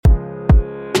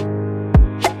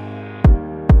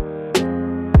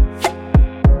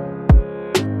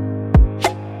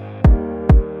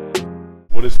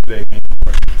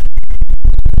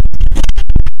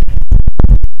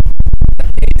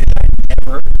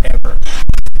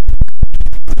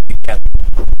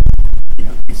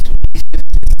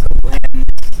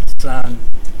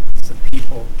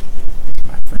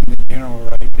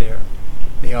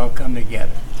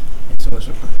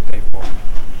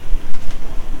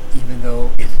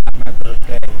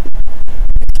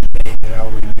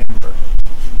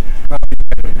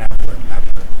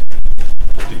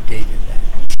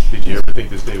you ever think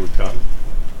this day would come?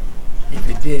 If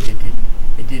it did, it didn't.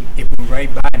 It didn't. It went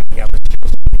right by me. I was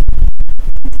still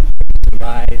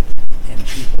alive, and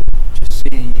people just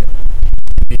seeing you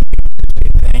made me say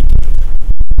thank you.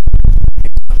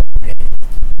 It's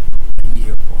a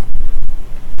year for me.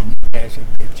 And you guys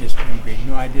have just been great.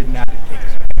 No, I did not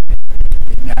expect it.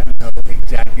 Did not know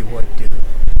exactly what to do,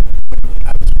 what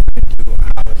I was going to do, or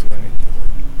how I was going to do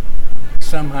it.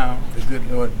 Somehow the good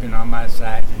Lord has been on my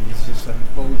side, and it's just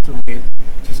unfolds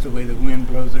the way the wind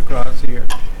blows across here.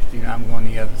 You know, I'm on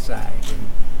the other side, and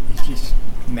it's just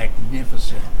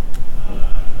magnificent.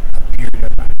 A period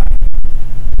of my life.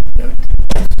 Everything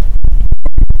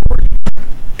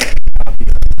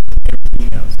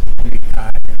else, only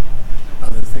God and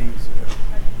other things that are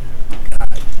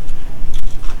God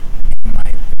and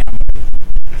my family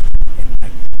and my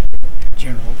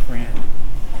general friend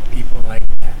and people like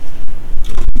that.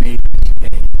 It made this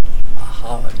day a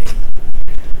holiday.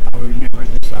 I'll remember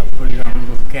this. I'll put it on a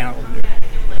little calendar.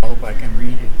 I hope I can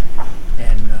read it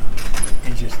and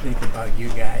just think about you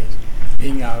guys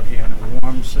being out here in the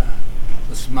warm sun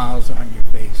with smiles on your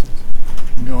faces,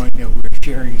 knowing that we're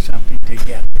sharing something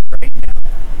together right now,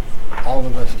 all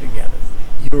of us together.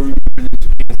 You'll remember this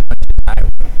day as much as I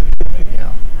will. You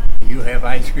know, you have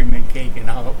ice cream and cake,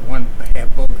 and I'll have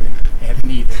both and have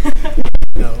neither.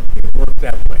 You know, it worked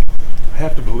that way. I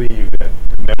have to believe that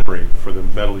the memory for the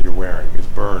medal you're wearing is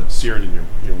burned, seared in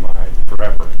your mind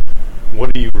forever.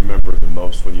 What do you remember the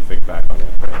most when you think back on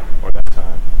that day or that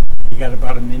time? You got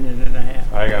about a minute and a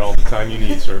half. I got all the time you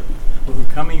need, sir. We were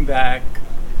coming back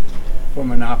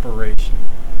from an operation,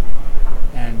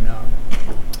 and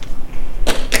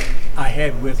I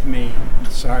had with me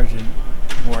Sergeant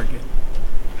Morgan.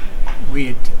 We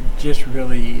had just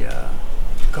really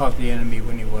caught the enemy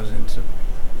when he wasn't.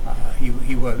 He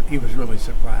was really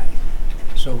surprised.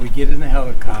 So we get in the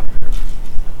helicopter,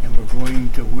 and we're going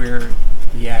to where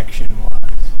the action was.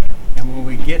 And when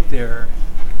we get there,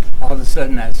 all of a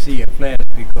sudden I see a flash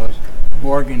because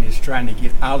Morgan is trying to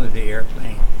get out of the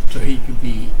airplane so he could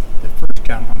be the first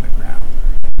time on the ground.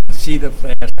 I see the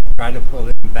flash, I try to pull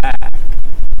him back,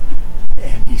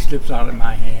 and he slips out of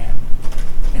my hand.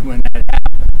 And when that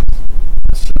happens,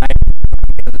 a sniper on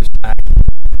the other side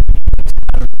puts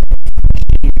out a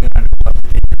machine gun up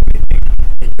there.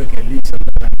 They took at least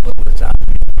 11 bullets out of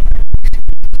me.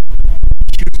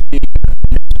 Shoots me,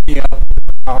 lifts me up with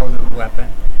the power of the weapon,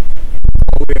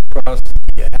 all the way across the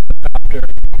helicopter.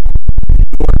 The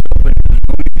door's open, and the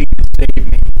only thing that saved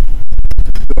me was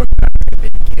the door gunner had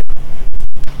been killed.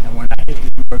 And when I hit the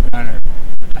door gunner,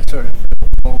 I sort of fell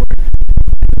forward, and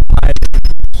the pilot,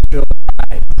 still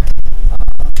alive,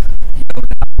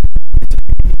 yelled out, "Is there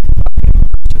any fucking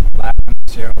person alive on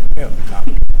this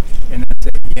helicopter?" And I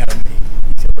said, "Yeah, me."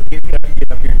 He said, "Well, you've got to get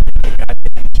up here and get the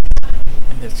goddamn shit,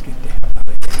 and let's get the hell out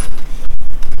of here."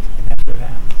 And that's what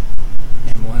happened.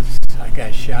 And once I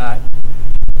got shot,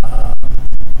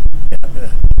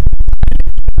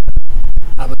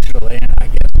 I was still laying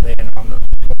on the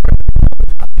floor of the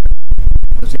helicopter.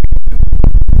 Was able to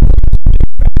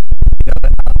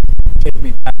take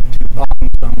me back to Bong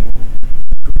Song,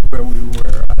 where we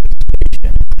were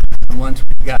stationed. And once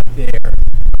we got there,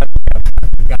 I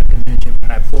forgot to mention,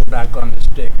 when I pulled back on the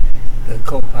stick, the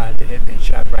co-pilot had been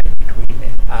shot right between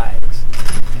the eyes.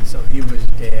 And so he was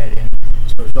dead, and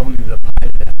so it was only the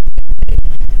pilot that I made.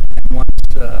 And once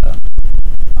I got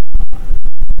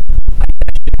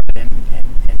shot and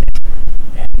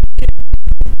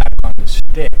back on the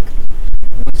stick,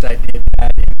 once I did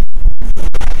that,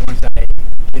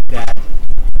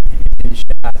 and been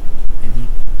shot, and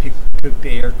he took the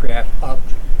aircraft up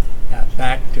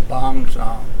back to Bong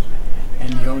Song,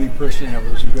 and the only person that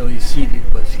was really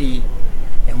seated was he.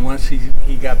 And once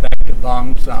he got back to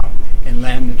Bong Song and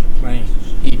landed the plane,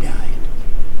 he died.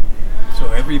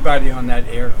 So everybody on that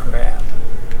aircraft,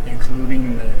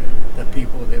 including the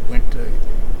people that went to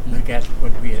look at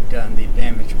what we had done, the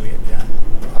damage we had done,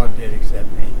 were all dead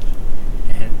except me.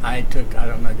 And I took, I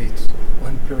don't know,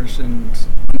 one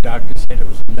doctor said it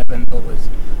was 11 bullets.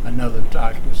 Another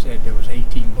doctor said there was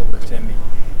 18 bullets in me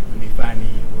when they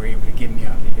finally were able to get me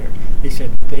out of here. They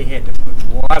said that they had to put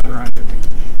water under me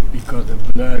because the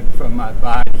blood from my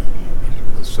body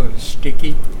was sort of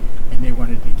sticky, and they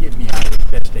wanted to get me out as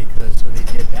best they could.